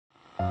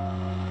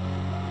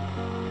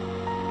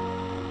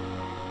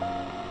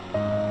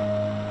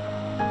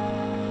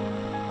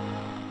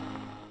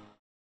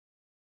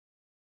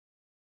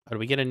did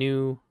we get a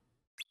new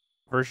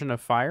version of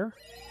fire?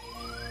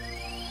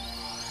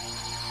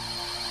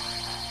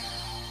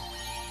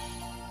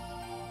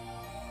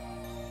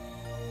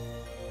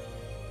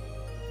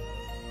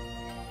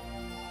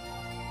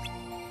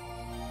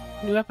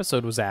 New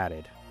episode was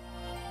added.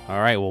 All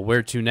right, well,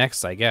 where to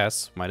next, I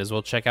guess. Might as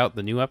well check out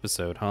the new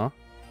episode, huh?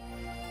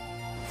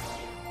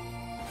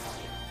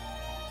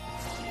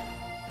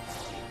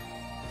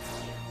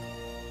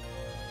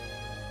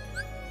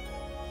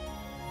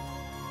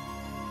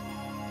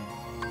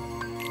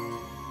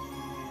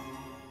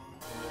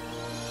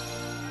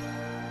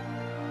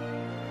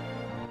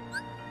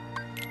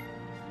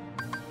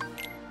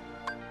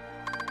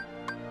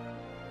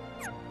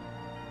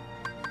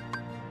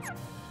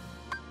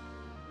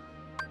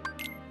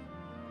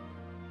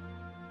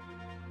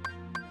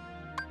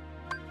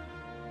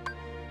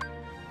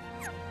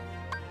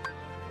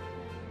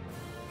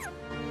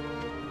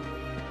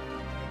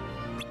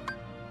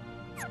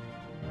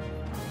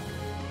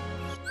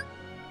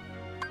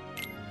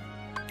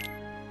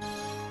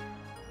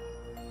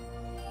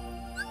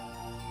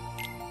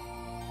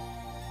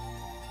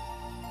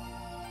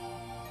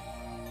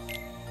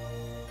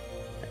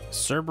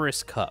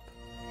 Cerberus Cup.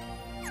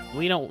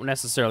 We don't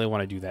necessarily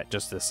want to do that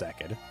just this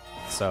second,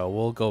 so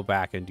we'll go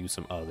back and do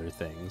some other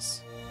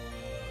things.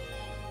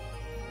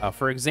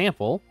 For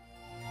example,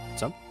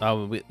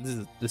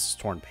 this is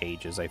torn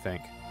pages, I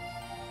think.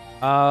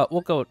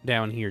 We'll go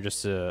down here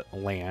just to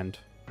land.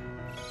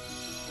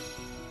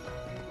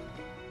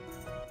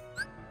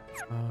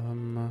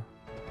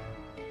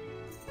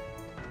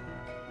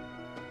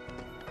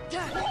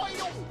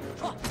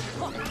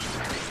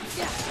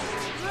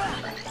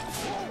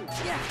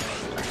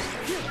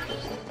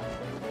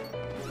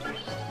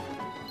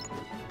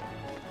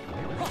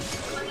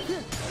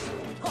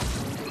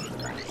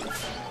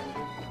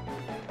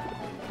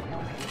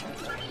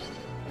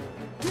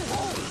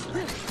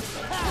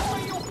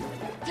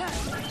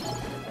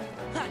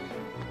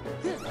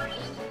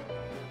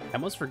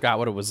 I almost forgot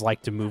what it was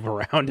like to move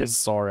around as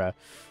Sora.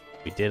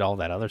 We did all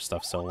that other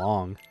stuff so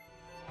long.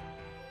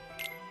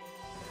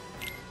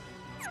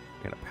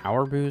 Got a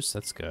power boost,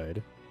 that's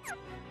good.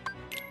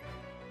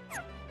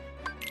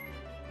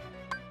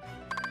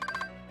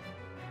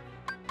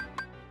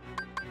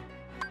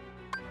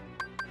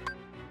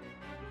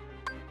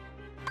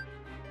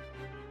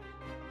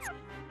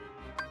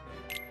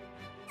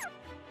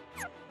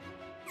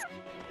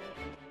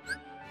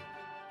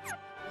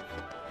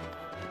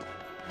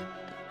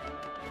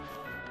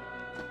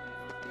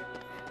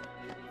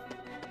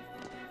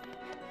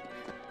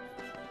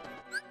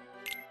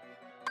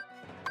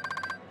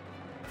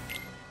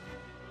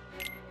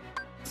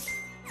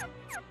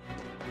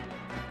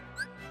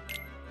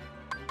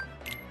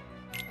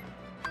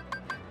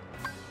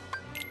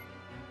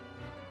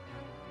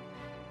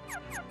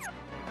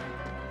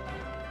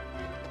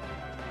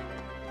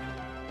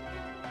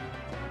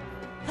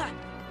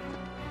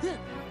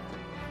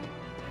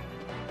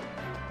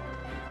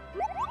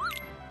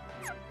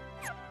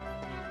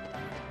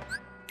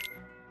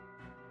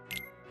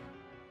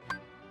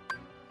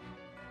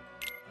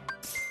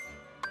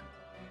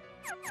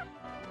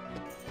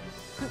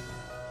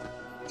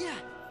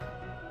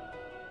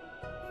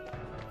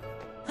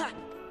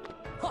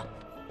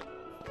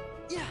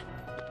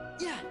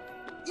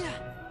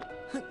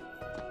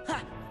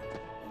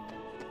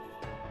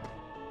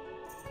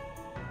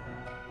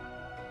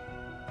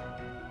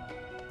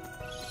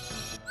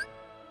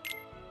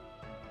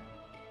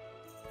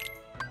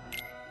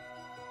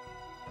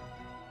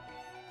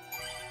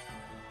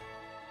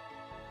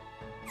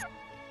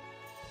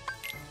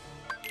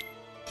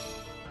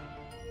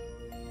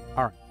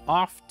 Alright,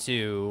 off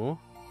to...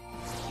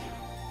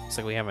 Looks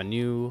like we have a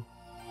new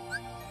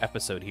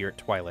episode here at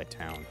Twilight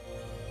Town.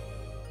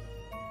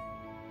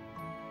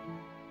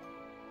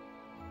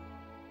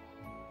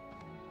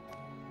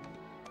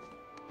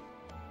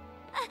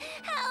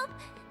 Help!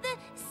 The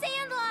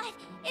Sandlot!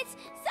 It's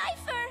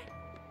Cypher!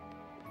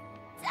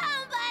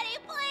 Somebody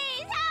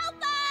please help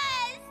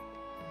us!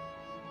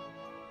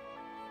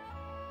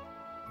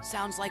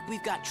 Sounds like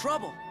we've got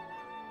trouble.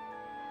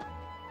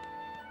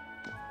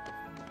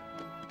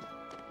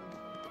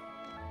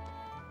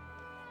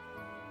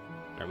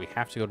 Alright, we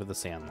have to go to the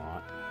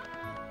Sandlot.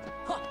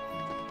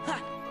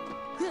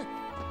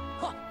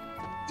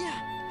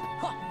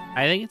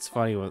 I think it's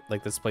funny when,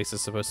 like, this place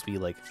is supposed to be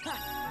like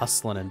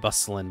hustling and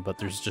bustling, but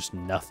there's just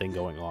nothing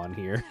going on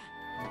here.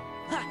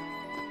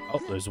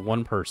 Oh, there's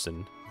one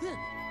person.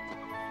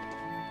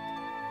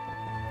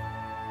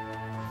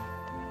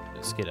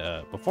 Let's get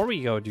before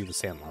we go do the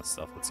Sandlot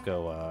stuff, let's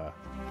go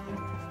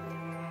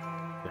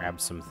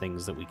grab some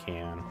things that we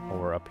can while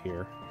we're up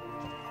here.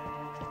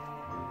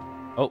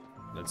 Oh,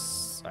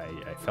 that's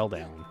I fell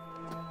down.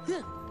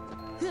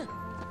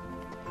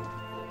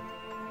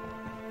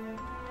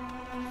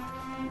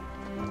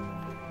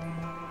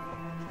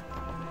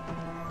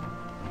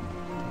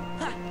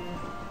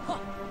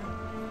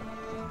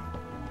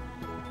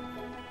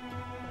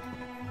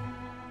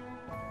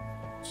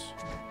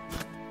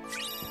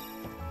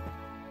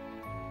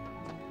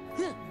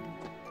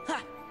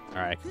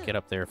 Alright, I could get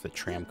up there if the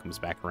tram comes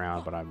back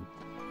around, but I'm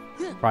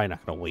probably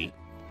not gonna wait.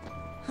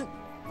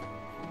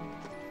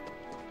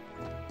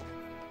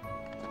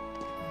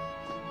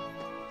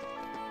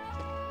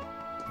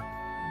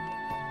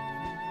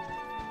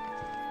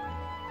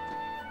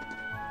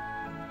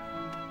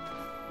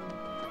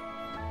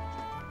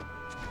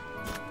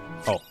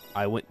 Oh,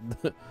 I went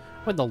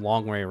went the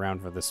long way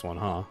around for this one,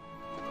 huh?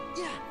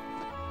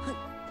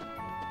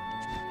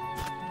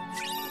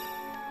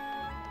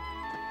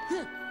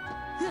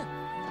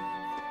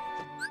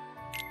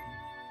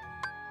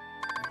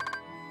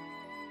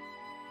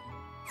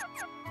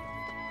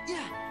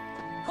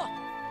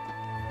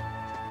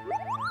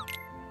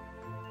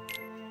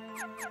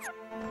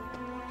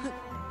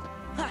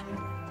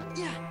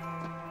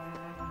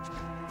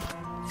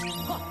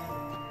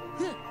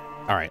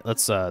 All right,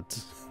 let's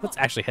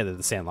actually head to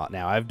the Sandlot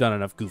now. I've done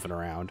enough goofing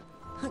around.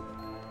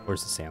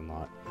 Where's the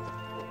Sandlot?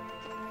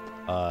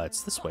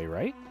 It's this way,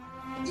 right?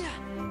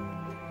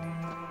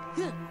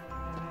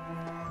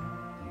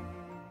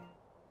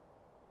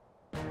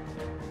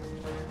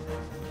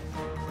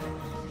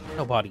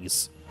 No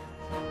bodies.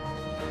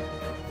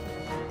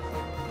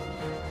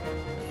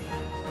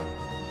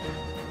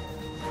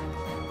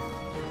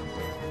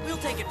 We'll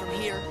take it from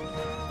here.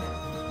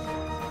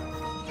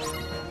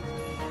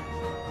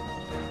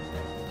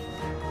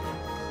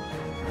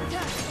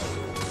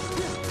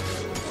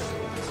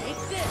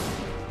 Take this.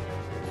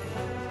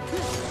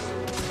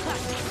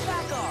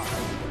 Back off.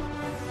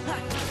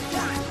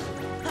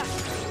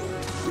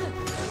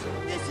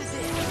 This is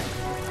it.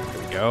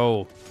 Here we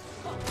go.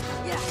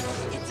 Yeah,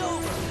 it's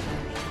over.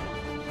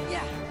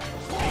 Yeah.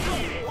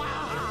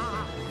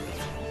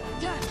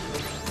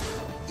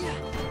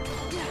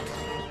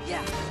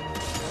 Yeah.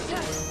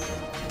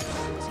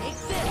 Take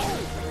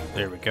this.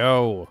 There we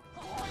go.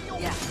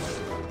 Yeah.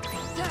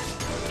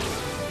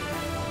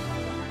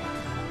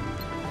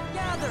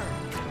 Gather.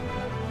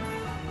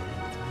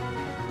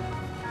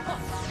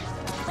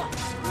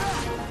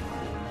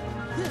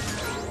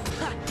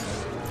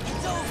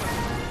 It's over.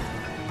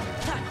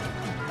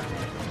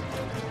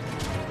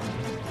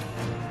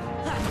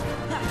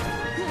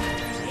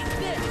 Take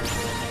this.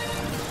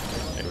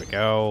 There we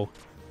go.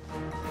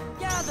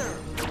 Gather.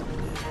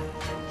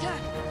 Yeah.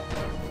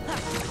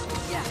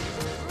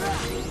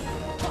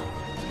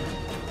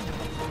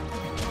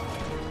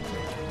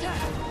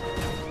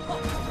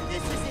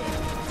 This is it.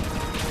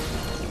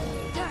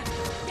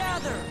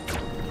 Gather.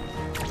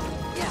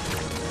 Yeah.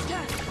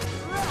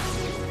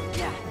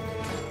 Yeah.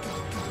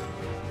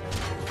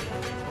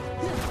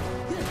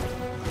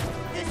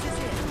 This is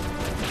it.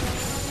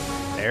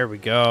 There we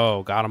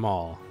go. Got them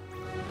all.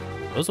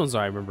 Those ones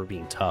I remember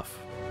being tough.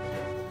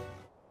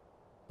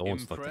 The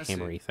ones with like the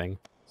hammery thing.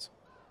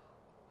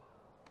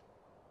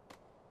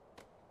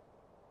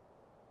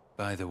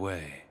 By the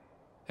way,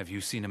 have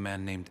you seen a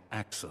man named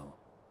Axel?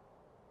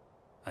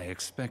 I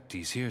expect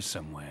he's here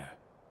somewhere.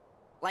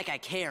 Like I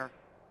care.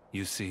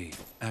 You see,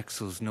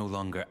 Axel's no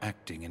longer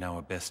acting in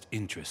our best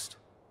interest.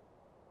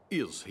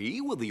 Is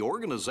he with the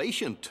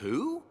organization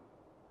too?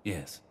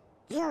 Yes.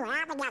 You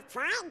having a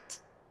fight?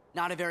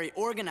 Not a very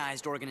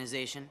organized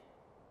organization.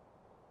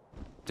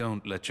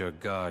 Don't let your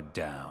guard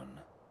down.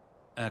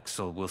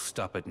 Axel will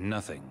stop at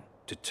nothing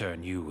to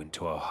turn you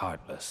into a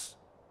Heartless.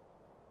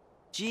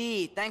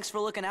 Gee, thanks for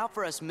looking out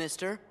for us,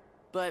 mister.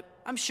 But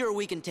I'm sure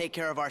we can take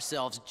care of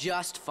ourselves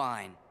just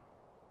fine.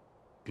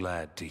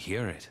 Glad to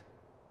hear it.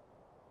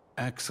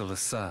 Axel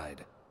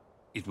aside,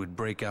 it would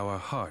break our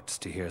hearts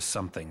to hear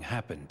something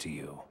happen to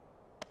you.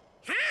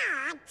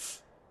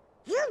 Hearts?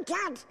 You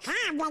don't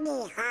have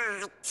any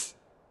hearts.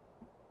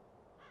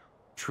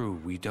 True,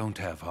 we don't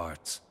have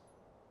hearts.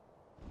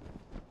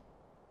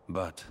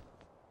 But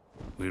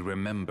we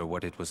remember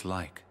what it was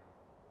like.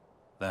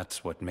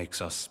 That's what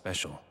makes us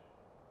special.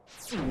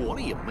 What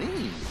do you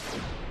mean?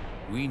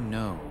 We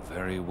know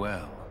very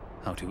well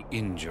how to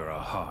injure a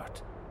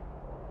heart.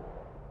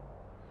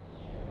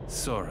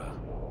 Sora,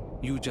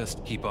 you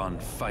just keep on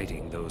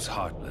fighting those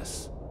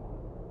Heartless.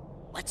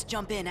 Let's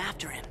jump in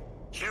after him.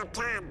 How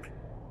come?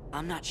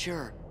 I'm not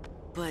sure,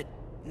 but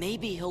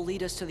maybe he'll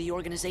lead us to the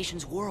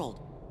organization's world.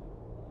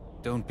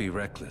 Don't be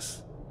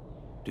reckless.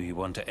 Do you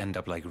want to end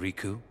up like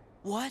Riku?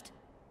 What?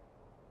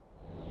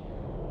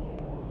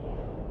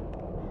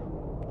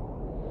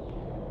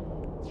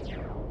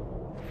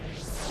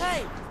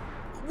 Hey!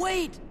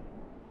 Wait!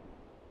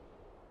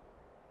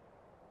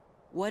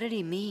 What did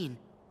he mean,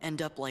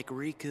 end up like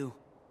Riku?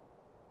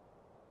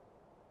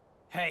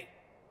 Hey,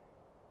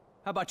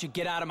 how about you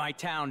get out of my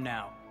town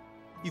now?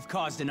 You've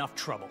caused enough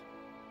trouble.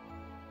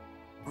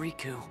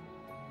 Riku.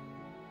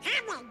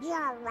 Have it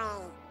your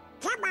way.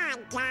 Come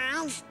on,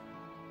 guys.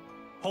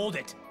 Hold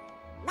it.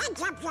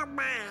 Make up your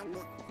mind.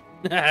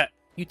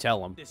 You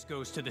tell him. This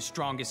goes to the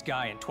strongest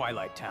guy in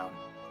Twilight Town.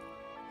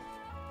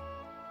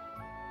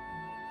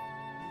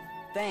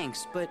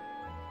 Thanks, but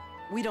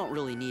we don't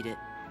really need it.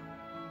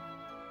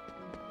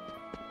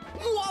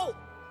 Whoa!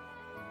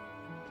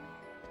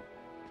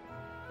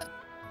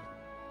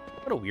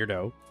 What a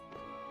weirdo.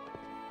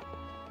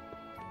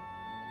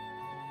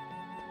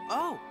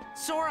 Oh,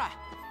 Sora!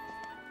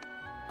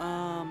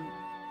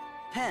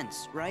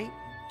 Pence, right?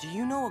 Do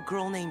you know a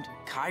girl named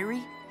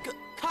Kyrie?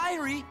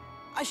 Kyrie?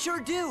 I sure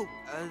do!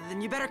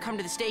 Then you better come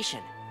to the station.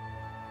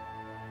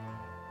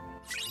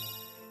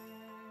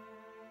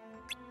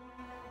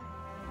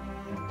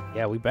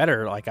 Yeah, we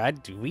better. Like,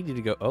 we need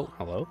to go. Oh,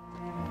 hello.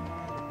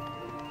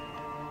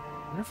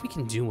 I wonder if we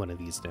can do one of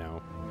these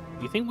now.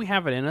 Do you think we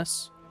have it in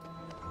us?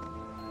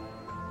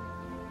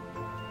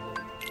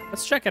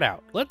 Let's check it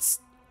out. What's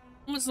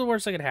the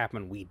worst that could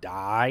happen? We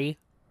die?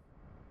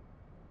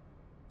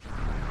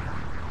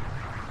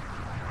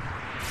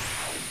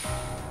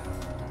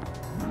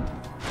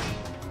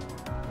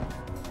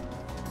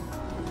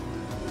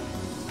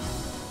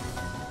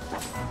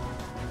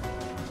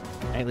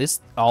 At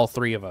least all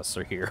three of us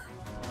are here.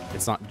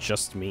 It's not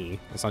just me.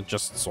 It's not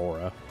just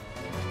Sora.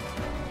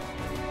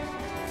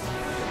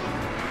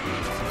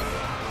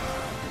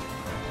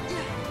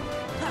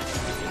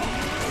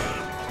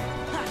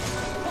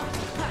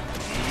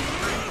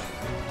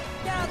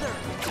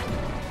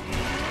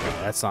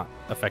 Okay, that's not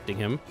affecting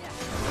him.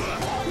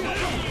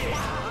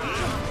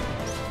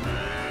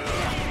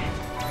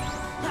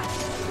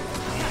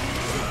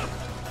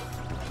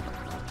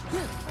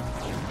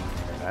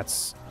 Okay,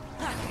 that's...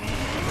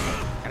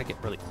 Gotta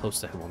get really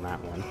close to him on that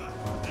one.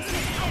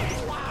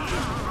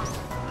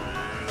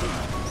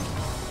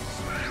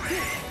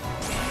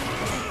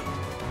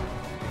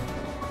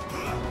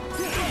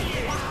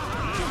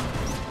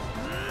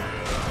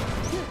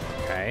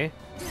 Okay,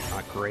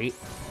 not great.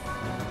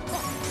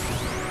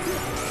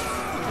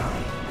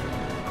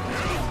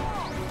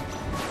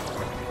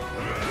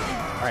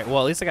 Alright, well,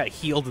 at least I got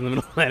healed in the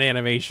middle of that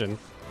animation.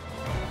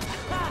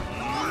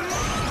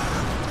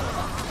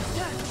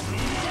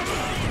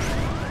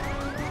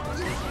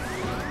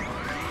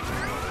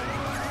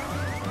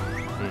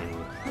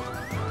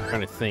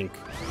 Trying to think.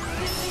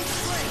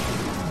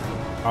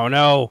 Oh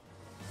no!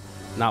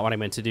 Not what I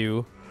meant to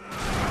do.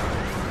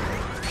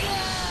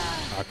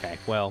 Okay,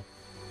 well,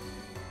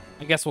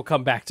 I guess we'll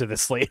come back to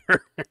this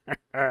later.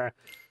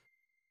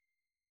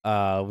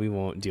 We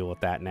won't deal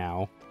with that now.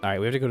 All right,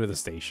 we have to go to the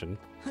station.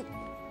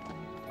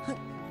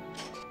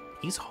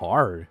 He's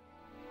hard.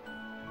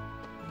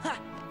 I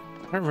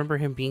don't remember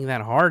him being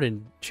that hard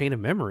in Chain of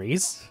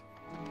Memories.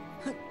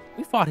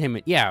 We fought him.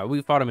 Yeah,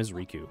 we fought him as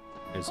Riku,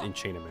 as in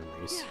Chain of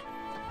Memories.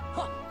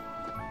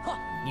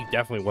 He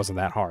definitely wasn't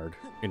that hard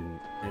in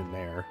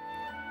there.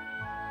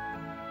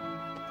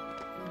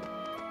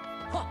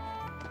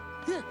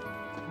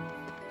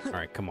 All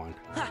right, come on.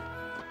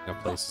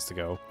 Got places to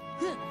go.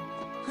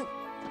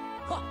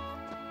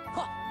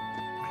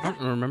 I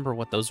don't remember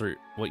what those are.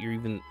 What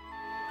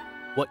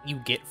you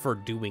get for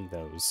doing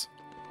those.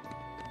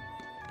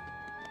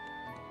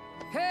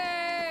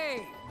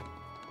 Hey!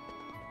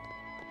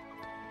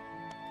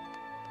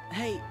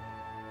 Hey,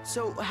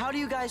 so how do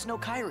you guys know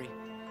Kyrie?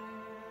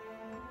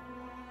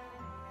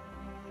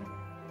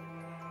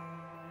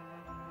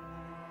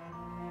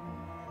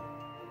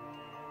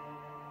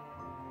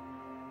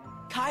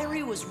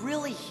 Kyrie was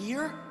really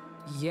here?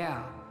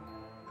 Yeah.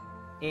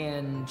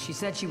 And she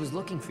said she was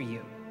looking for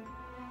you.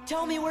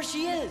 Tell me where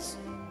she is.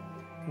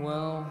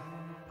 Well...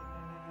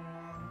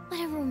 What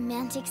a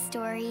romantic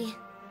story.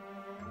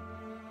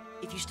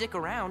 If you stick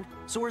around,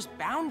 Sora's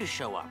bound to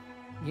show up.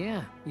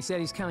 Yeah, he said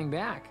he's coming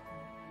back.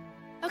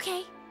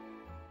 Okay.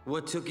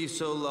 What took you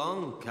so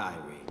long,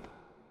 Kyrie?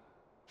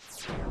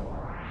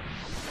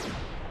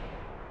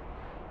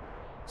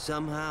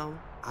 Somehow,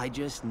 I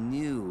just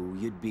knew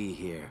you'd be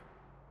here.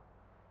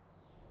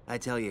 I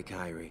tell you,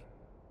 Kyrie,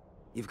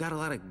 you've got a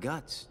lot of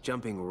guts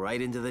jumping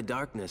right into the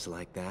darkness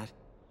like that.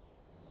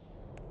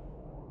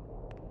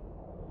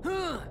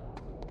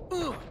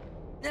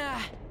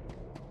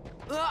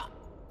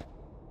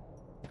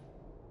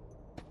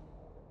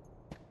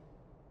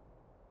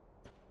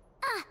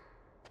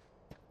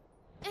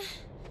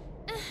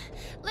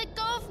 Let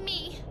go of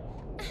me.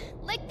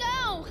 Let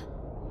go.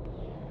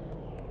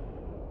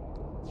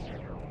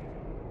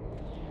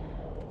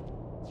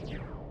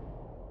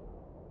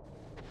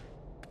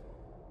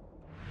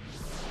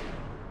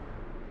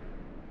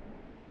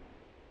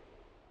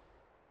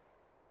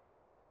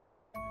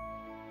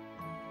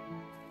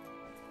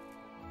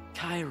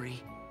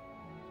 Kyrie.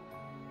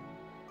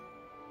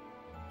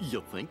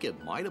 You think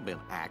it might have been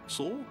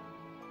Axel?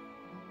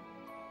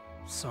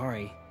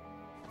 Sorry.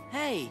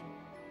 Hey,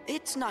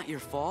 it's not your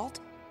fault.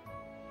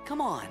 Come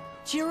on,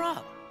 cheer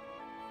up.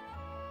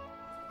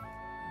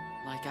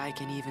 Like I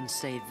can even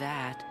say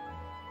that.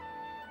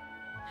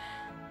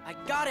 I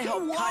gotta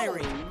help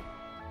Kyrie.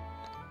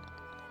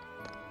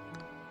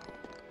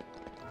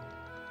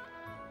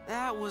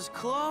 That was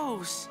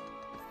close.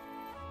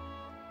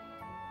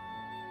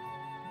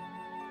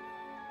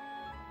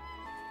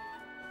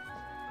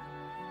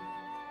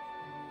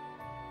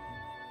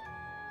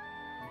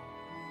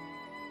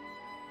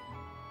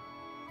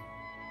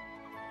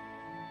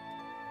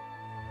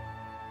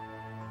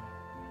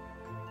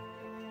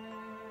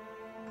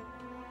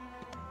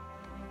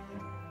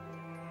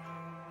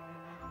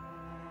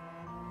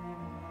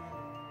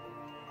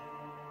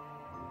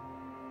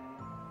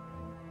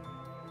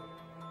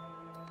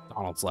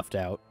 Donald's left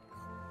out.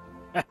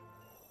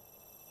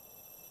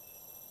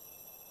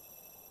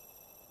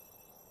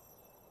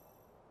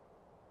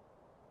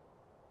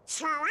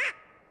 Sora?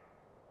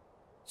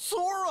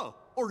 Sora,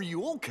 are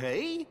you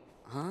okay?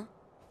 Huh?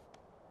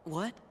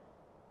 What?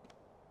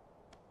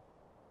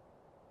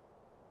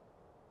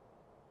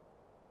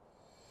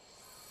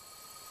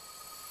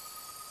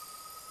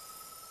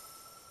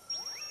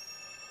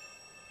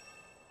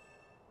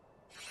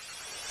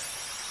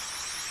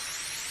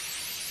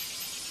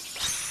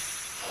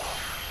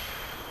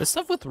 The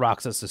stuff with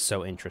Roxas is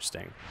so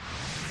interesting.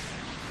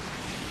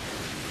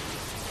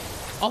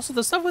 Also,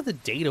 the stuff with the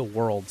data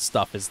world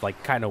stuff is,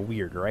 like, kind of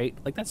weird, right?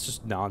 Like, that's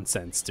just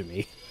nonsense to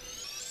me.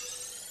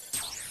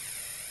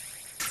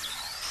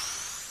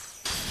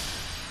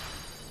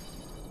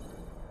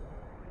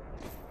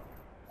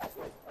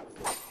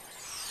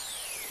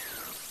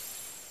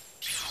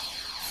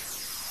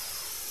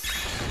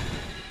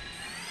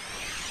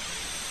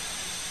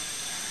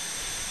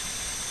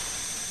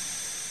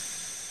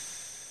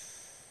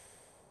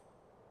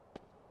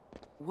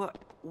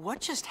 What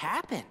just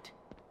happened?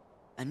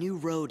 A new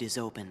road is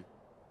open,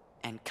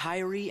 and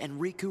Kairi and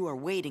Riku are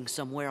waiting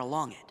somewhere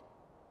along it.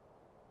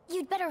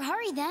 You'd better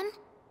hurry then.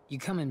 You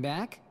coming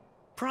back?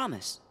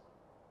 Promise.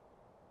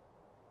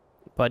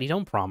 Buddy,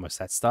 don't promise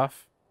that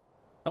stuff.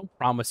 Don't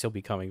promise he'll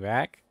be coming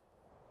back.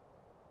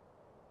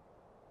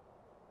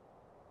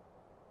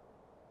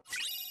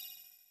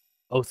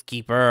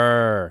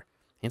 Oathkeeper!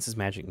 Enhances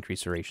magic,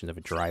 increase duration of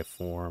a drive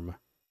form.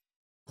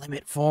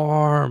 Limit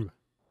form!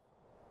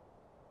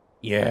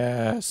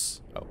 Yes!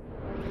 Oh,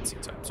 I didn't see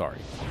it, so I'm sorry.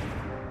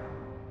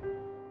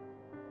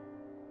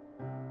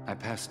 I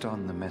passed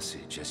on the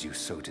message as you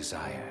so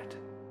desired.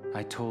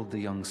 I told the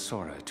young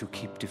Sora to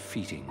keep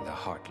defeating the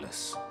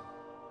Heartless.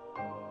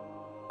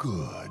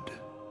 Good.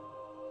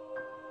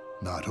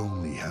 Not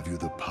only have you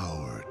the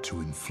power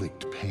to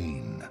inflict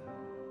pain,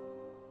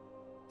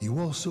 you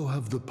also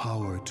have the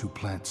power to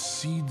plant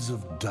seeds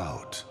of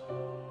doubt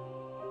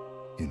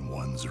in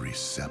one's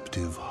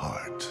receptive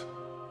heart.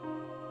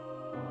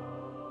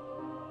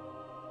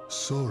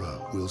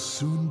 Sora will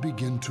soon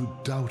begin to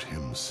doubt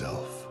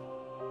himself.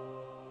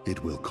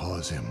 It will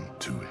cause him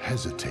to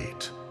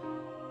hesitate,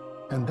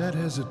 and that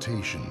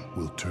hesitation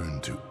will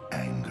turn to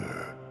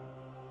anger.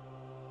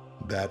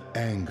 That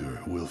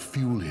anger will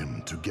fuel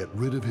him to get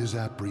rid of his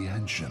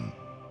apprehension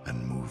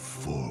and move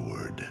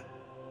forward.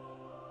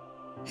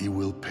 He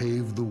will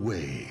pave the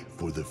way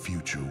for the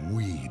future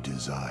we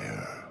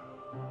desire.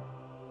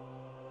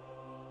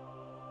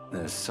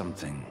 There's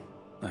something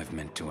I've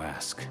meant to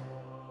ask.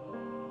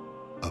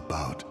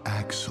 About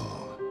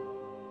Axel,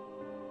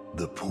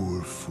 the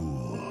poor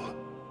fool.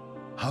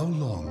 How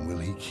long will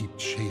he keep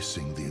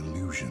chasing the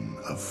illusion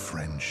of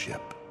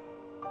friendship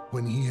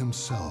when he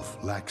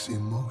himself lacks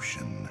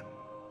emotion,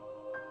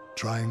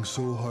 trying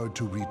so hard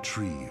to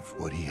retrieve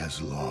what he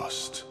has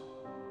lost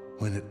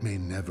when it may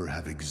never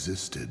have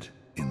existed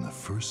in the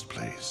first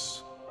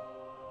place?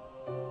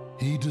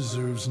 He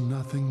deserves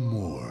nothing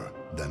more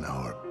than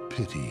our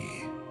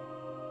pity.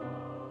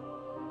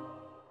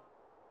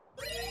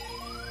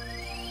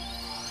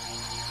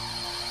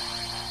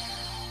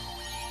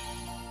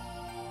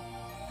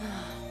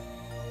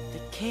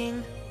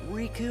 King,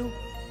 Riku,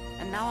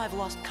 and now I've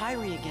lost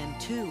Kairi again,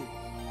 too.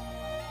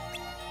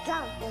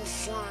 Don't be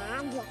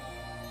sad.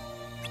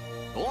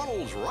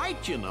 Donald's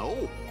right, you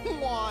know.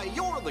 Why,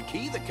 you're the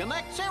key that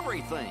connects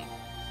everything.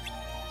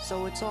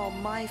 So it's all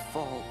my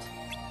fault.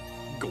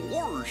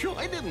 Gorge,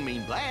 I didn't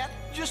mean that.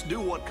 Just do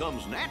what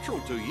comes natural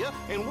to you,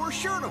 and we're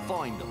sure to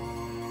find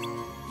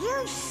them.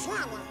 You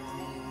said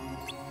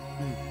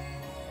it.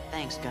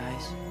 Thanks,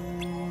 guys.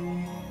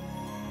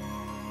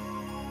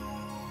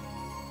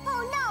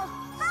 Oh no!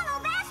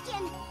 Hollow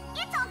Bastion!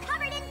 It's all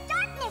covered in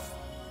darkness!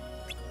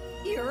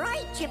 You're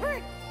right,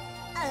 Chipper.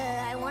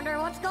 I wonder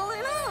what's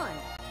going on.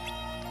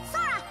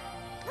 Sora!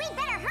 We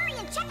better hurry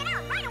and check it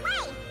out right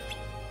away!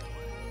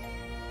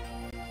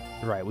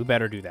 Right, we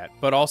better do that.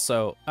 But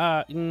also,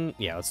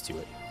 yeah, let's do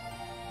it.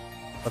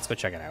 Let's go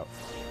check it out.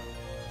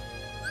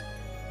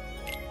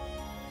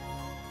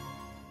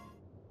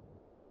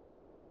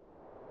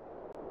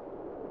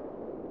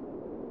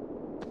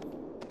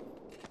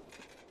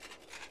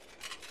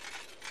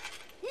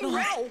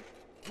 No!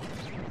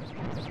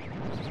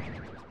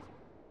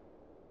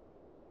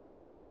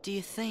 Do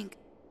you think...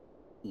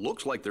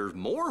 Looks like there's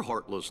more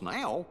Heartless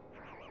now.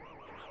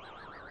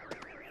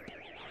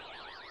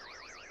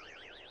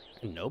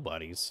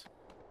 Nobody's.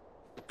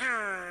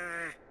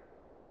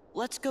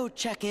 Let's go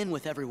check in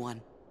with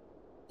everyone.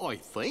 I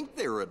think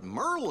they're at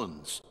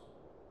Merlin's.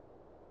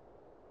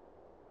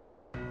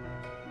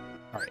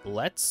 Alright,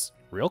 let's,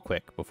 real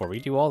quick, before we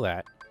do all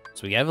that,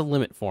 so we have a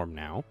limit form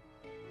now.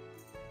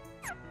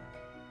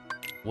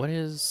 What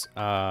is,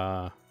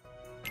 Alright,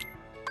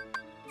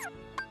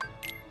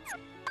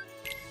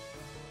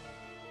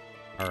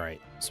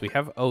 so we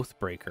have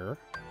Oathbreaker.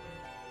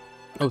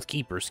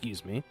 Oathkeeper,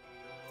 excuse me.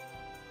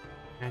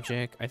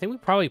 Magic. I think we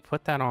probably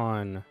put that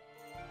on...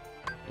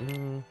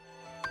 we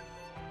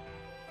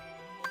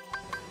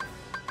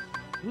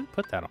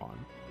put that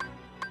on.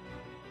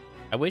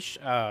 I wish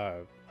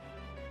that,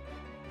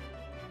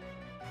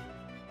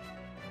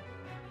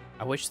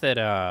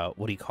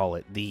 what do you call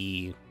it?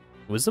 The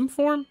Wisdom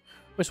form?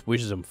 Wish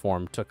wisdom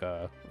form took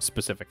a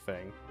specific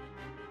thing.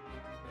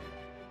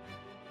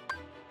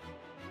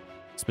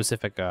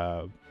 Specific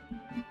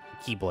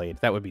Keyblade.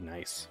 That would be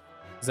nice.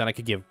 Because then I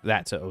could give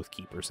that to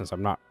Oathkeeper, since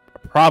I'm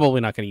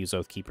probably not going to use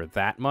Oathkeeper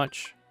that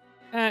much.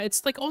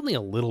 It's like only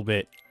a little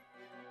bit.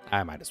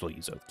 I might as well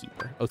use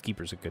Oathkeeper.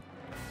 Oathkeeper's a good...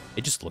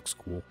 It just looks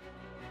cool.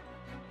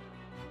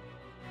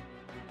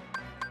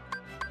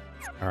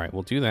 Alright,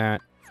 we'll do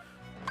that.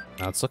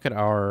 Now let's look at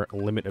our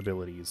limit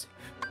abilities.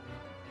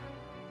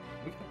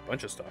 We got a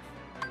bunch of stuff.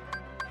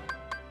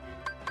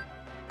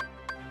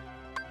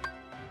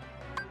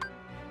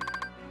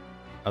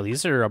 Oh,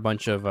 these are a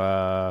bunch of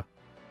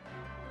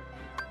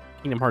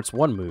Kingdom Hearts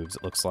 1 moves,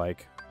 it looks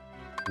like.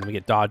 And then we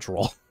get dodge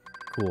roll.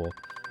 Cool.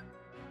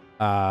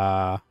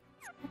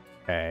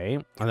 Okay.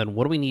 And then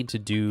what do we need to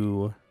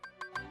do?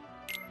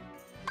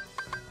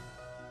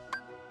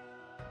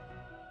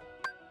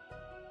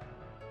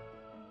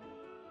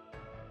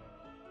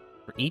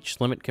 For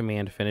each limit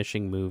command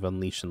finishing move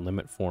unleashed in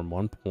limit form,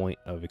 1 point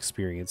of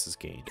experience is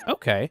gained.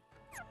 Okay.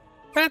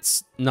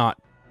 That's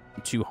not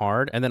too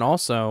hard. And then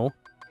also,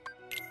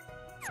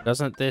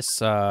 doesn't this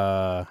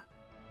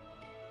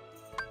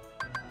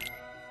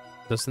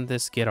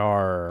get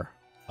our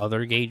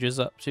other gauges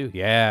up too?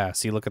 Yeah,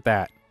 see, look at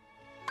that.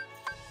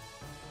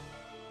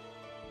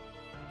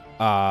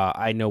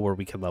 I know where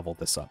we can level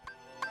this up.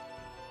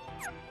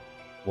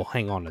 We'll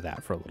hang on to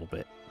that for a little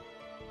bit.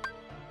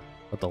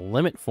 But the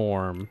limit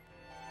form,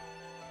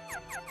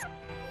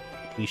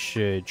 we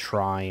should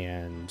try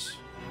and...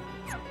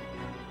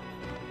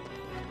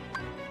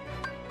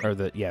 Or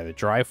the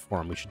drive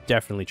form, we should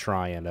definitely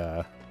try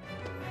and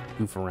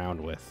goof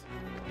around with.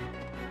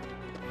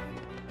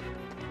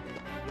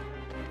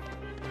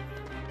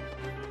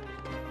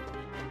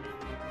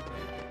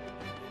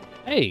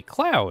 Hey,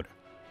 Cloud!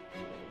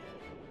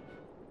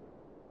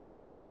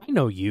 I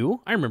know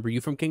you. I remember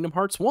you from Kingdom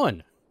Hearts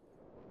 1.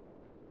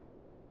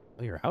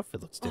 Oh, your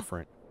outfit looks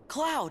different.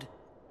 Cloud!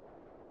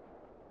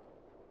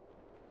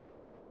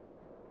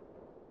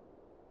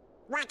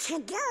 What you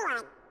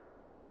doing?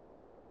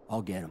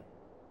 I'll get him.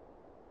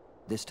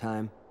 This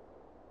time,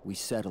 we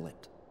settle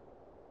it.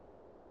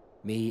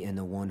 Me and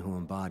the one who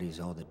embodies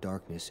all the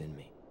darkness in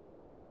me.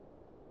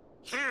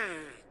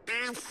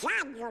 I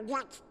thought you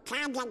looked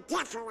kinda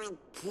different,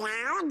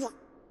 Cloud.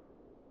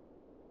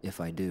 If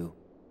I do,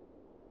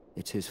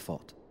 it's his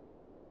fault.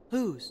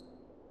 Whose?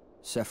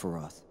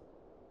 Sephiroth.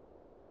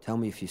 Tell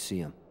me if you see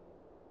him.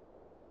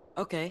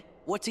 Okay,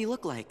 what's he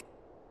look like?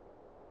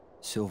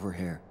 Silver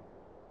hair.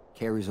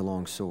 Carries a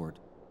long sword.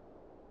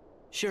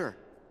 Sure.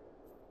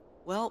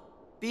 Well,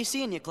 be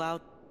seeing you,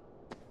 Cloud.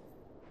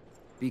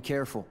 Be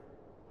careful.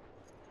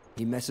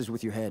 He messes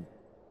with your head.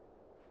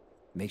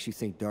 Makes you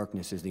think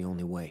darkness is the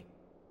only way.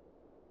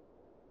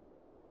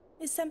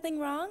 Is something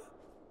wrong?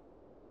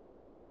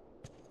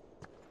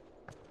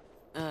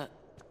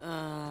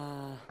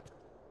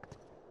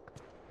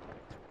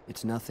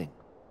 It's nothing.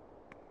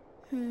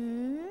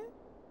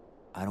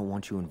 I don't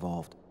want you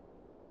involved.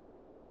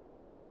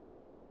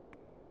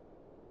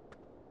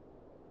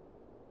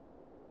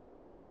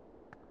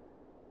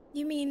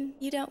 You mean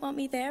you don't want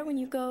me there when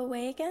you go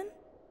away again?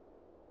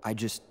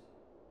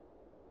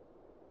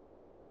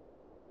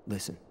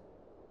 Listen.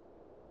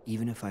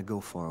 Even if I go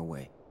far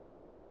away,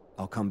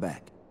 I'll come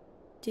back.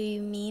 Do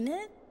you mean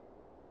it?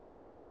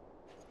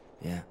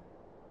 Yeah.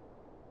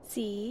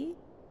 See?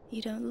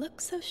 You don't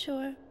look so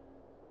sure.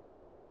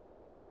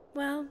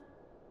 Well,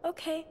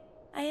 okay.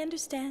 I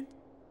understand.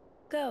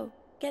 Go.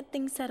 Get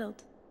things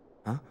settled.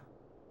 Huh?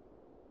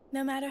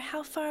 No matter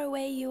how far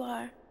away you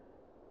are,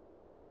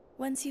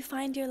 once you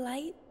find your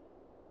light,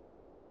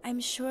 I'm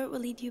sure it will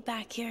lead you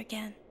back here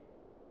again.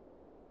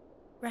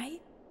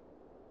 Right?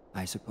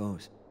 I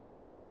suppose.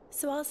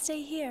 So I'll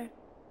stay here.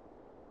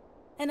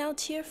 And I'll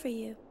cheer for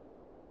you.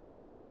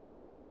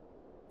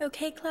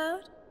 Okay,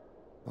 Cloud?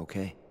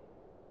 Okay.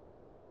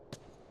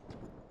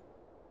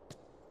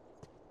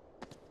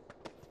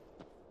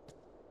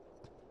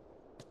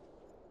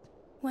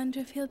 Wonder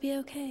if he'll be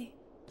okay.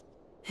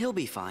 He'll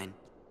be fine.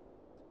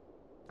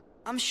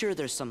 I'm sure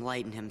there's some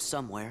light in him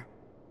somewhere.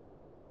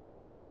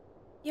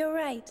 You're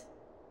right.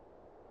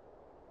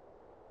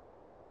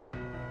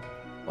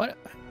 What?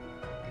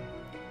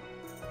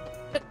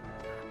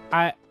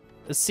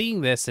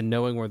 Seeing this and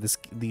knowing where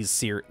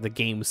the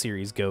game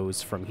series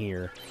goes from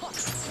here.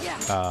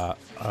 Do I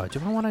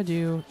want to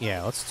do?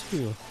 Yeah, let's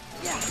do.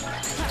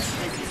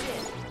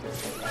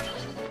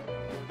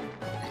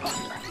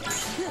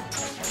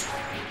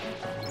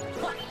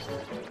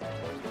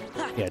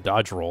 Yeah,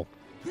 dodge roll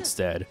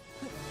instead.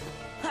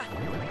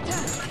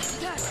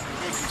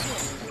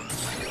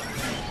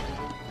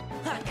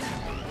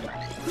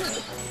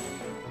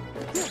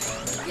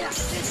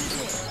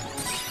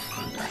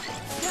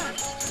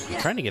 I'm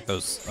trying to get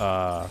those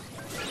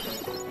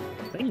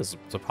things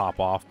to pop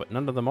off, but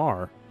none of them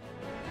are.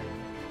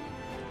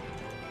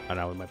 I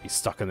know we might be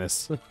stuck in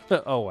this.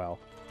 Oh well.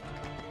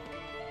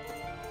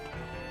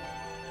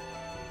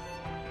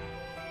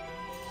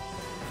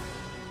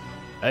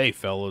 Hey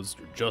fellas,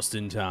 you're just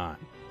in time.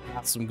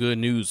 Got some good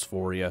news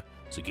for you,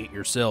 so get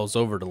yourselves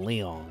over to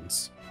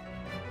Leon's.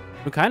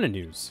 What kind of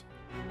news?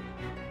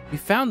 We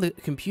found the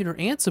computer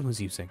Ansem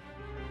was using.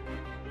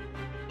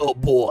 Oh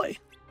boy.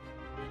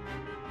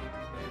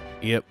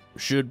 Yep,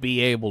 should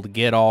be able to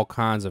get all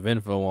kinds of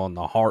info on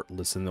the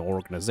Heartless in the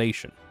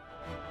organization.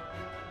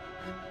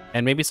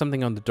 And maybe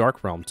something on the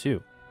Dark Realm,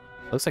 too.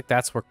 Looks like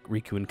that's where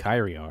Riku and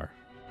Kairi are.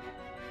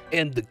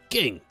 And the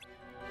king!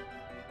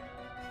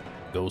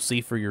 Go see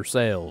for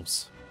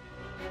yourselves.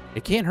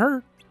 It can't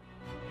hurt.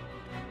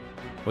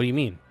 What do you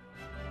mean?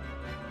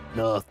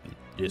 Nothing.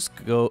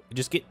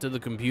 Just get to the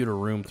computer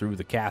room through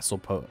the castle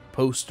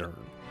postern.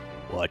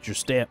 Watch your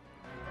step.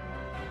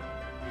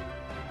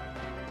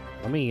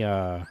 Let me,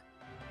 how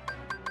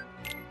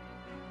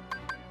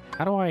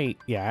do I...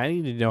 Yeah, I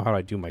need to know how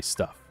I do my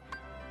stuff.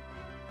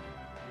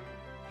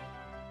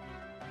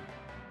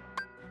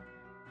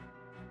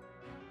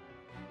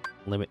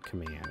 Limit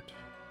command.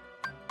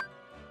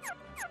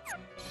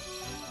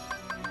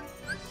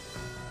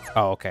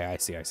 Oh, okay, I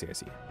see. Let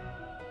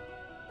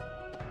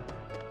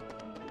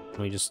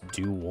me just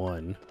do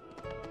one.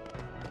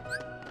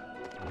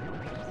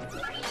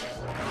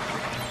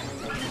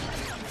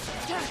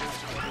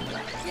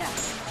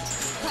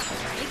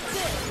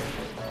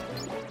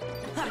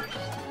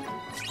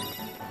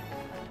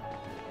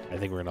 I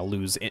think we're gonna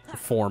lose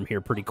form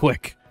here pretty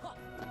quick.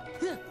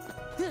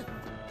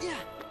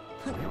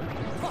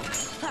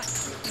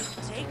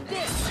 Take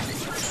this.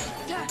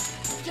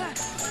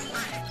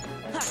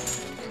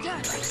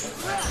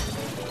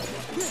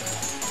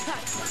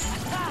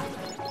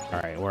 All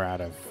right, we're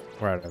out of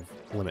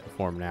limit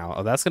form now.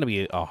 Oh, that's gonna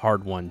be a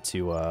hard one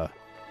to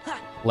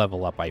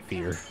level up, I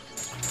fear.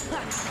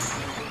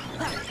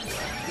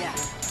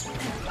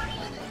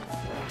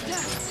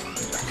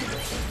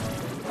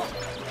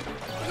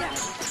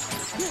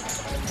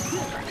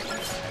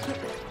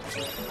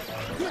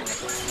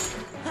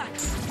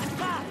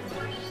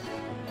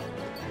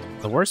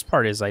 The worst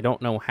part is I don't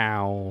know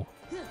how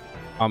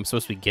I'm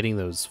supposed to be getting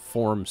those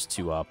forms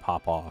to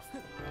pop off,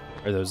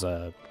 or those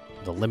the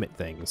limit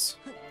things.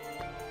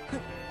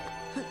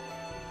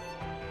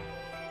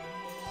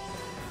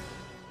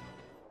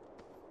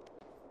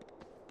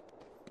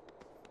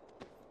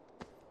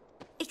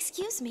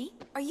 Excuse me,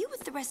 are you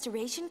with the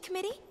Restoration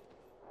Committee?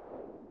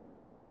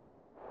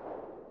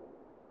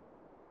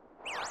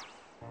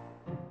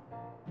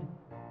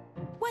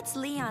 What's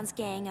Leon's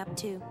gang up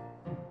to?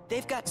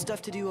 They've got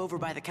stuff to do over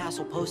by the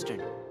castle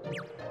postern.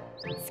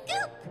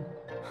 Scoop!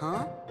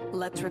 Huh?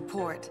 Let's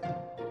report.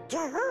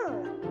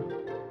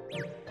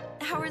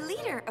 Our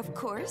leader, of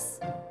course.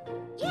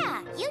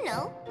 Yeah, you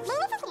know.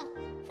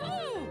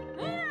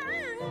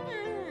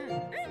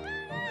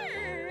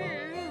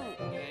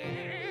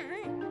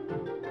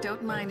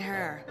 Don't mind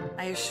her.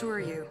 I assure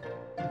you,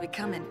 we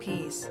come in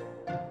peace.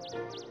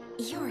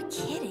 You're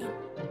kidding.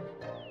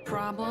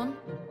 Problem?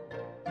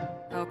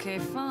 Okay,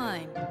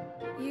 fine.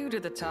 You do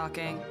the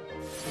talking.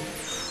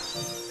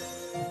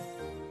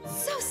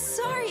 So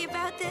sorry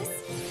about this.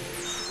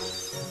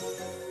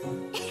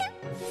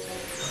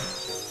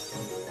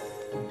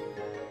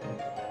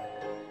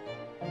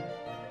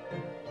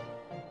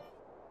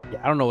 Yeah,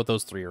 I don't know what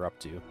those three are up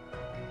to.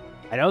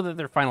 I know that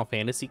they're Final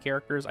Fantasy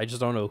characters. I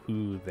just don't know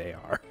who they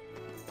are.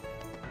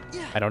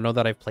 I don't know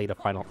that I've played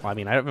I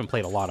mean, I haven't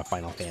played a lot of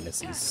Final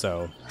Fantasies,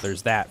 so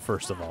there's that,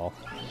 first of all.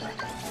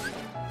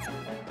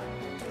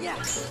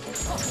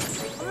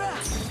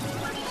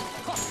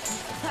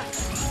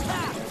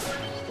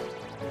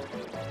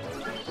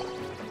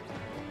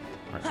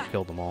 Alright,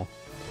 killed them all.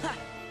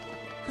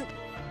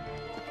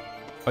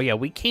 Oh yeah,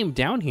 we came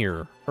down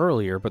here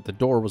earlier, but the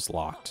door was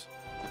locked.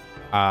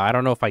 I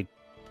don't know if I'm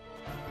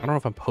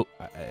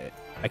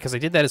because I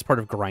did that as part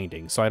of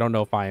grinding, so I don't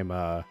know if I'm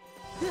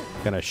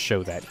gonna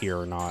show that here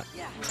or not.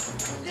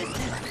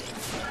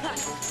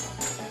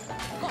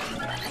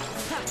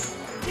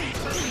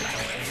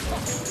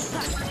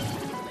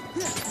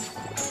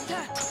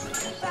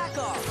 Back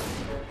off.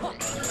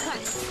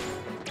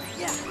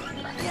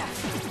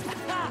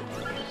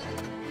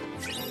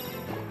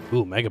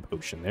 Ooh, Mega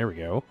Potion. There we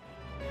go.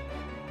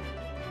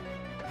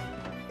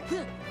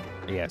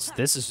 Yes,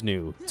 this is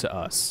new to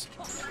us.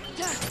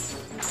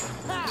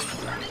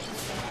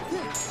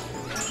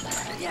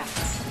 Yeah,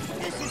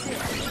 this is it.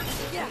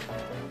 Yeah.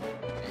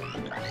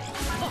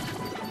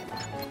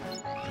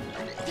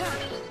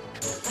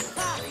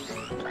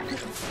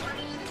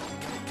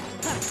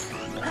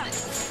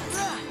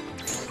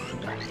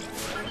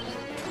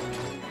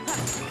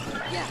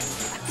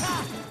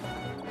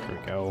 There we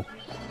go.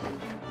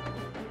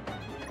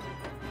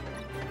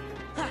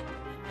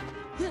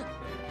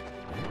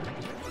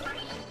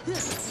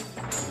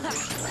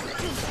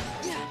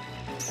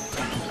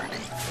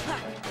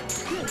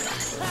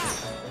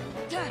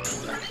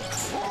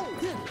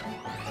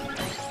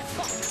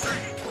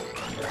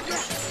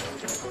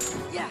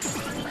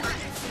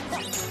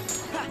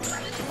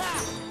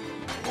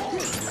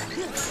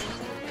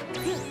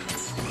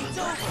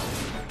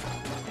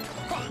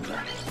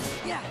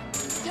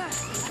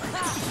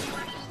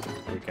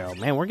 There we go.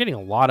 Man, we're getting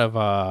a lot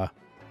of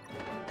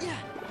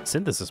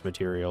synthesis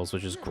materials,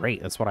 which is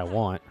great. That's what I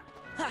want.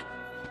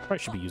 Probably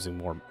should be using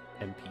more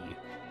MP.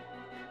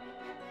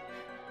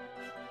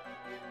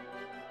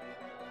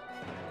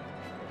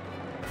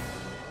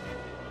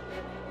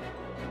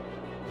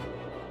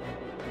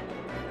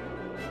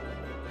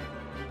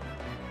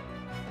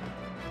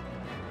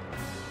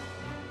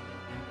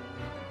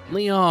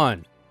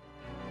 Leon!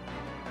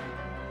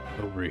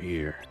 Over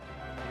here.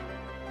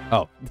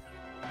 Oh.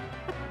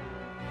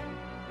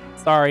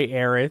 Sorry,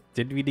 Aerith.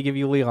 Didn't mean to give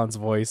you Leon's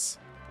voice.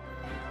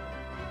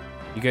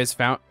 You guys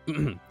found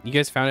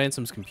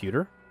Ansem's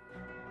computer?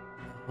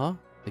 Huh?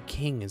 The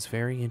king is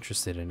very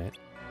interested in it.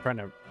 I'm trying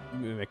to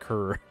mimic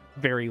her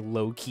very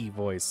low-key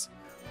voice.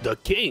 The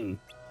king!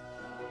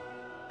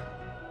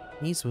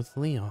 He's with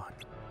Leon.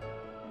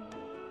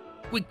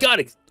 We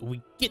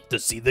get to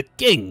see the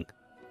king!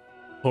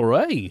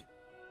 Hooray!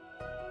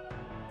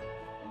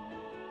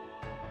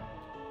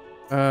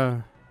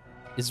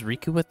 Is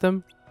Riku with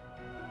them?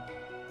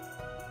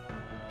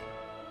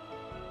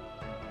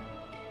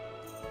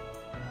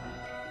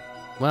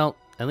 Well,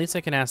 at least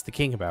I can ask the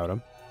king about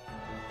him.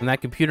 And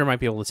that computer might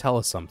be able to tell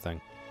us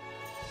something.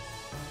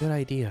 Good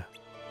idea.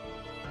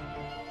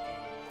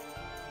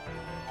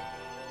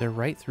 They're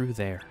right through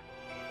there.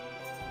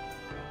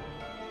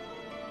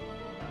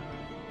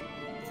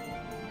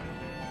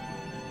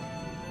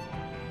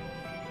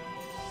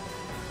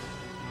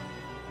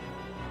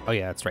 Oh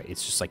yeah, that's right.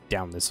 It's just like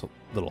down this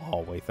little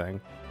hallway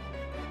thing.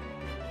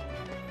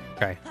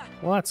 Okay,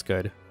 well that's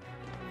good.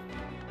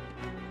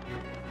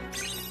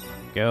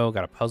 Go,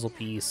 got a puzzle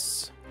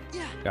piece.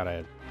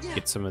 Gotta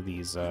get some of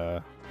these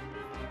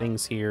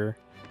things here.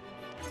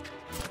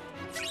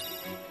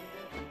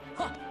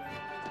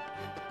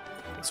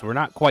 So we're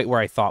not quite where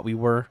I thought we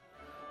were.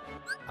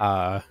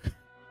 It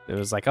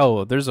was like,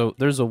 oh, there's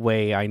a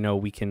way I know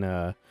we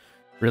can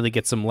really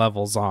get some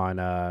levels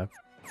on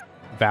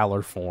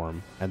Valor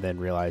form, and then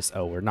realized,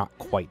 oh, we're not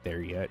quite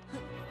there yet.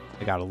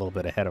 I got a little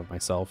bit ahead of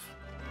myself.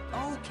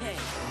 Okay.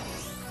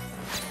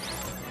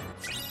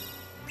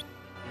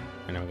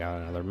 And then we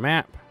got another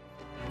map.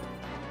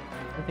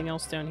 Anything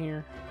else down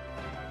here?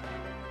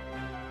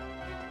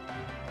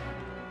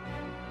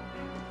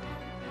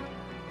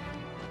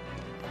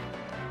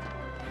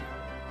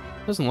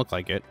 Doesn't look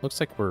like it. Looks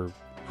like we're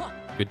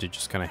good to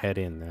just kind of head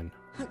in then.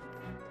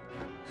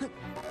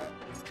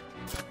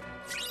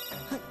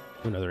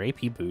 Another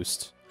AP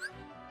boost.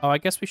 Oh, I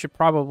guess we should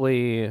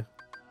probably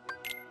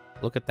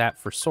look at that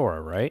for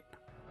Sora, right?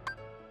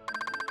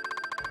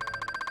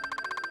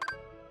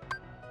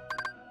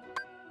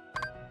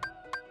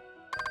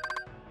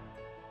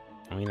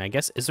 I mean, I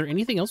guess, is there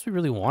anything else we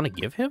really want to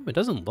give him? It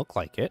doesn't look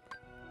like it.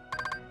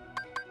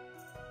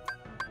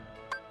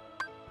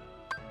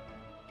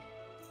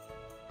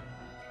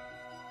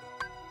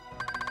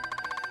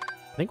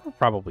 I think we're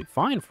probably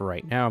fine for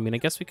right now. I mean, I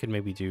guess we could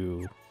maybe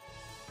do...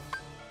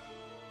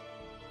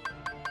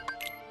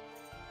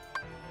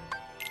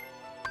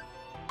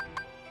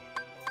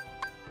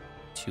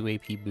 two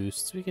AP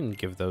boosts. We can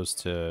give those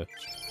to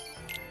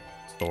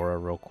Sora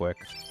real quick.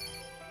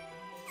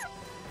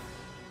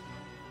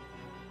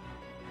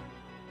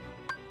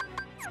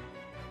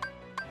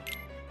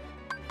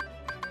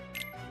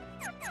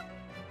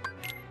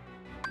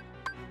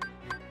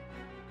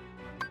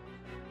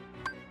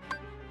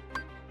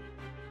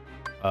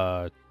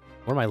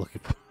 What am I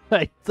looking for?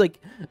 It's like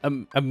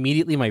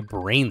immediately my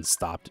brain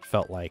stopped. It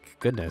felt like,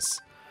 goodness.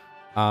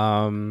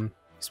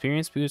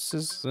 Experience boosts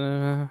is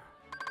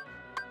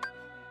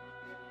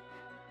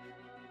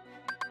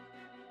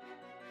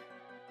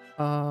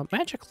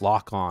magic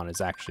lock on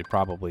is actually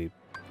probably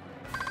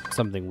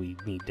something we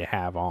need to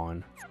have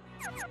on.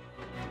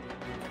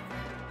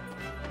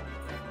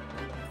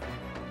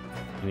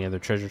 Any other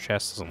treasure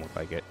chests? Doesn't look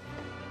like it.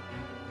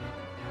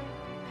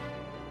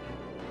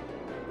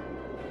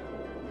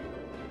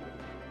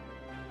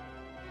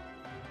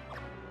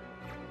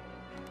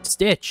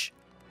 Stitch!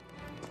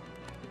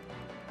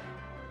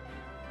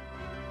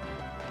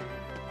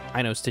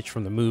 I know Stitch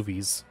from the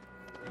movies.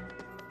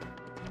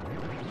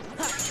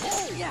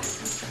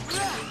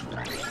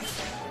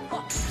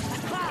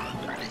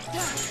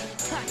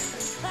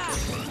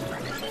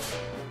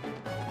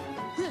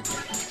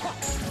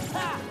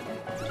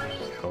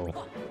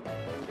 Oh.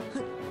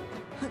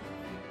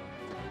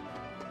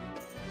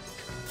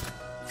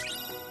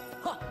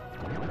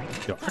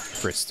 Dark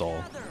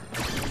crystal.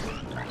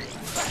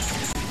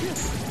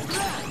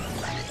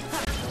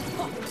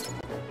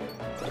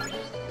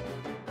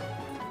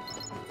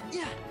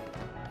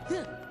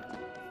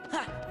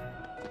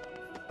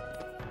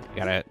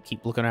 Gotta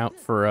keep looking out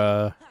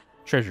for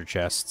treasure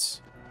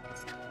chests.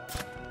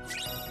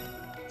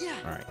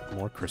 Alright,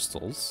 more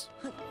crystals.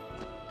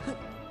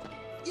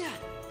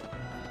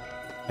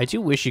 I do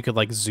wish you could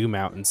like zoom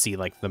out and see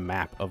like the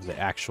map of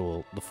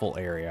the full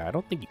area. I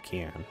don't think you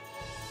can.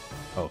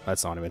 Oh,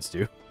 that's not what it's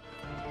do.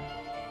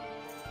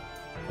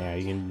 Yeah,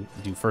 you can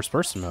do first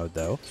person mode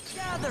though.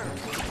 Gather.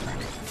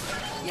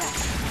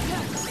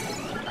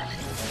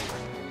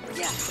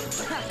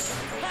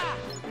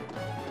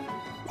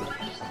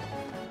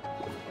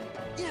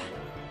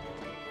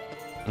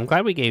 I'm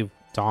glad we gave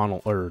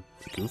Donald or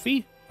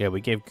Goofy. Yeah,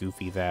 we gave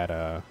Goofy that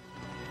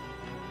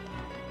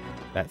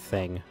that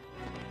thing.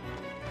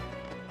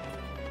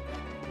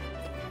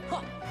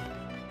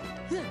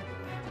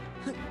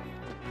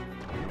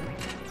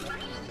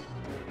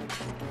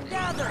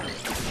 Gather.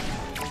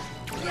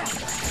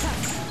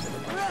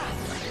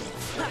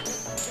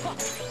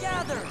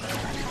 Gather.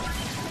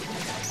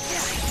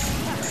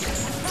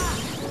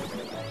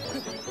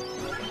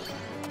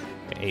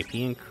 AP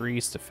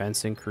increased,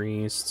 defense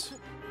increased.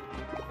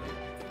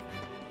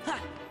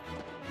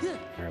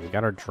 Alright, we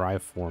got our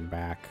drive form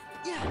back.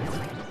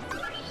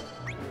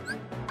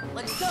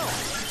 Let's go.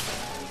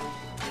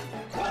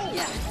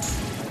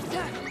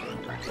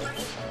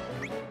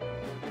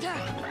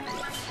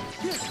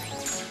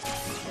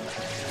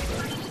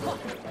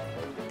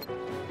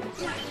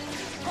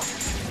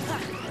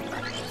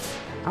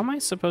 How am I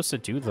supposed to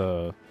do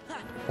the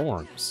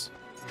forms?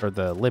 Or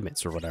the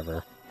limits or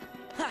whatever?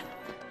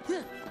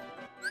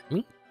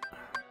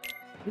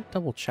 Let me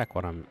double check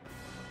what I'm...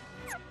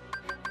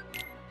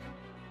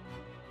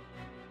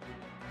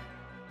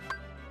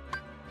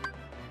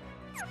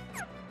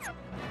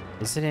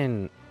 Is it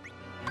in...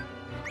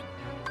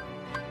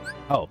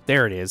 Oh,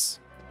 there it is.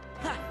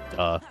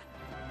 Duh.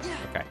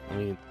 Okay, let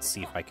me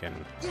see if I can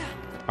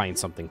find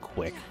something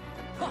quick.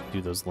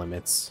 Do those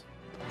limits.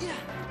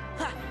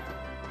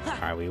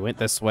 Alright, we went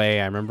this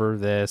way. I remember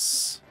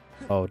this.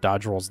 Oh,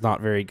 dodge roll's not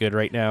very good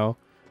right now.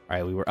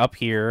 Alright, we were up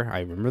here.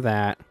 I remember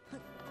that.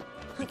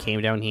 We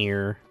came down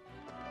here.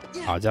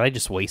 Oh, did I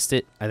just waste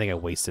it? I think I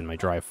wasted my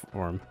drive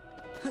form.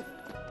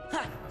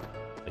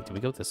 Wait, did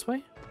we go this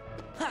way?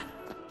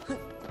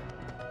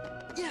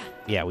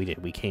 Yeah, we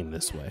did. We came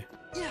this way.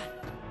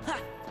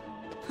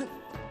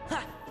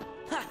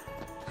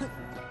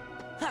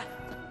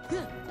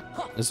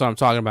 This is what I'm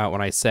talking about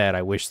when I said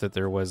I wish that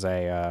there was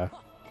a,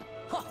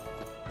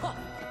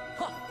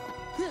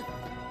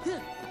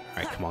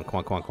 Alright, come on, come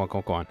on, come on, come on, come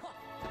on, come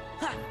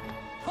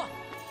on.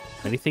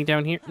 Anything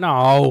down here?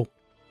 No!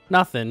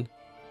 Nothing.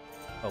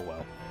 Oh,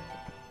 well.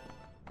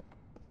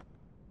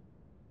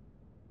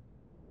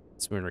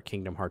 Let's remember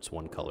Kingdom Hearts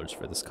 1 colors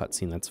for this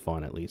cutscene. That's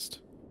fun, at least.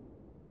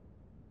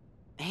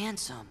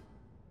 Handsome.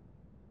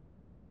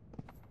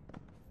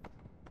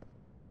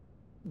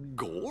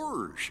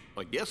 Gorge,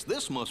 I guess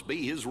this must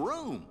be his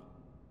room.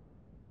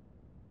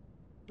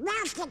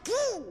 Master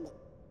King!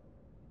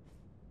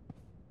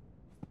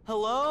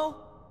 Hello?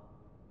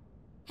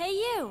 Hey,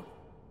 you!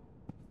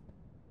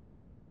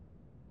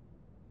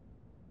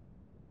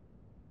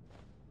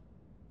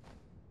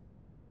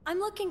 I'm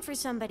looking for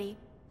somebody.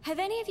 Have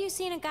any of you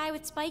seen a guy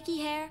with spiky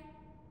hair?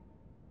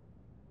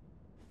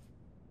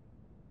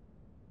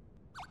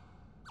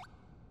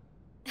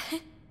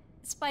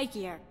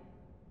 Spikier.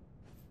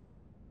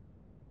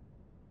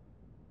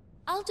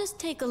 I'll just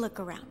take a look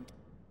around.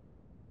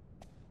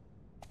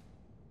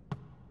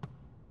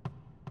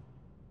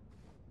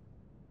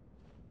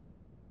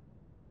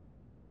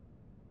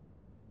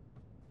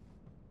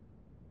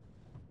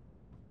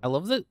 I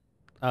love that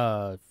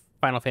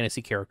Final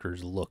Fantasy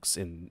characters' looks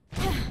in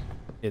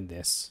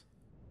this.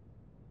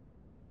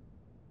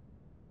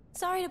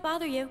 Sorry to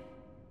bother you.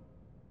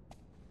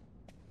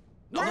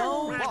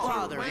 No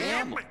bother,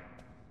 ma'am.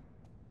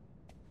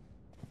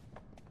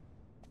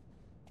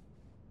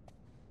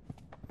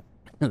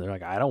 They're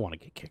like, I don't want to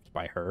get kicked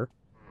by her.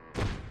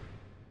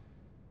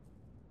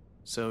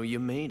 So you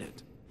made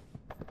it.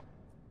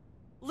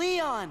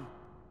 Leon!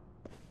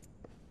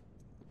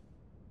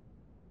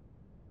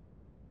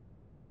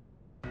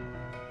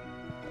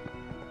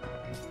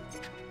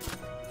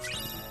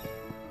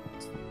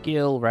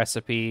 Skill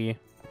recipe.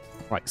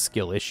 Like,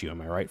 skill issue,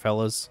 am I right,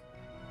 fellas?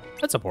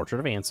 That's a portrait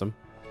of Ansem.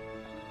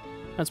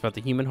 That's about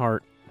the human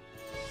heart.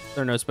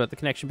 There are notes about the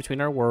connection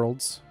between our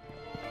worlds.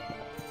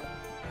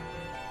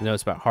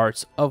 Notes about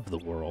hearts of the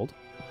world.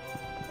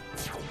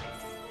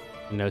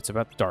 Notes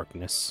about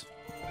darkness.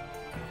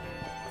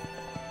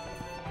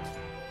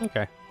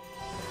 Okay.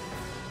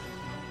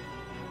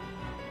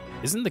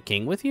 Isn't the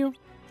king with you?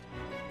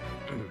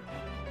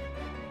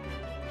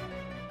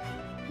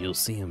 You'll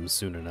see him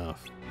soon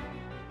enough.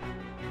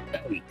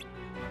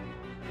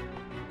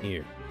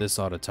 Here, this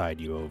ought to tide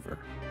you over.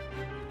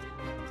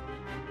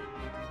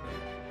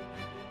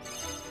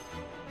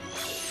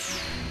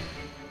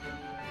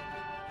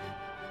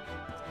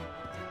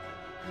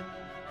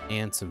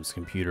 Ansem's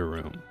computer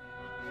room.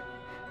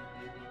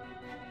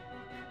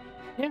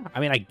 Yeah, I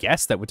mean, I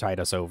guess that would tide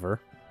us over.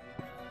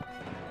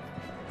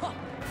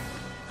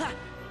 I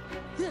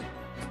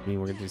mean,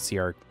 we're going to see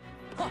our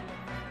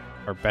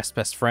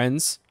best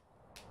friends.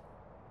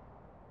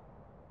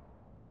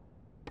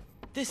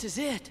 This is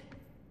it.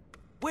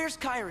 Where's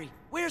Kairi?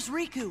 Where's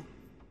Riku?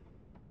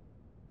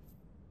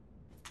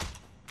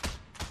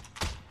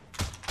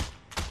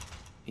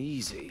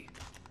 Easy.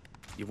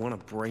 You want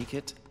to break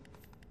it?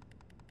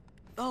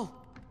 Oh,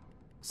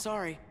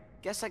 sorry.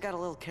 Guess I got a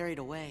little carried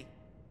away.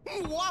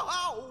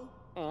 Wow!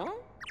 Huh?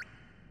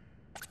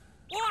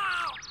 Get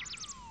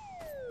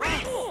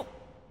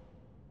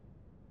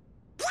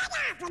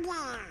off of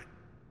there!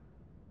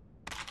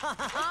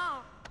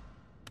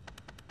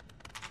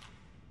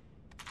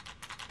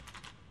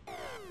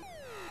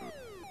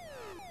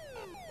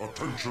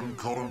 Attention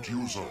current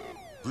user.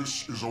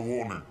 This is a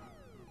warning.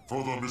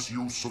 Further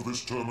misuse of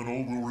this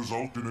terminal will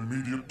result in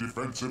immediate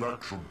defensive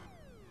action.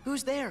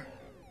 Who's there?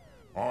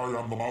 I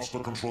am the Master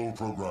Control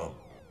Program.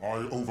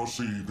 I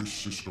oversee this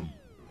system.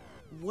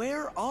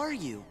 Where are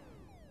you?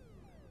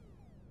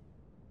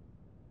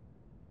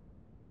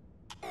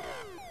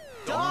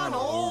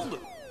 Donald!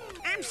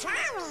 I'm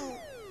sorry.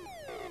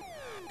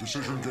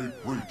 Decision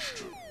gate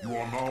breached. You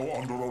are now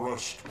under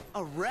arrest.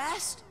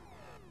 Arrest?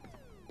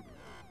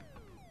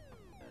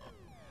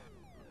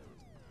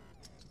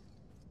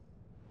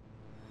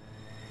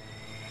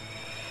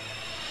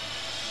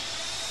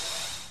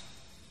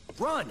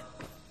 Run!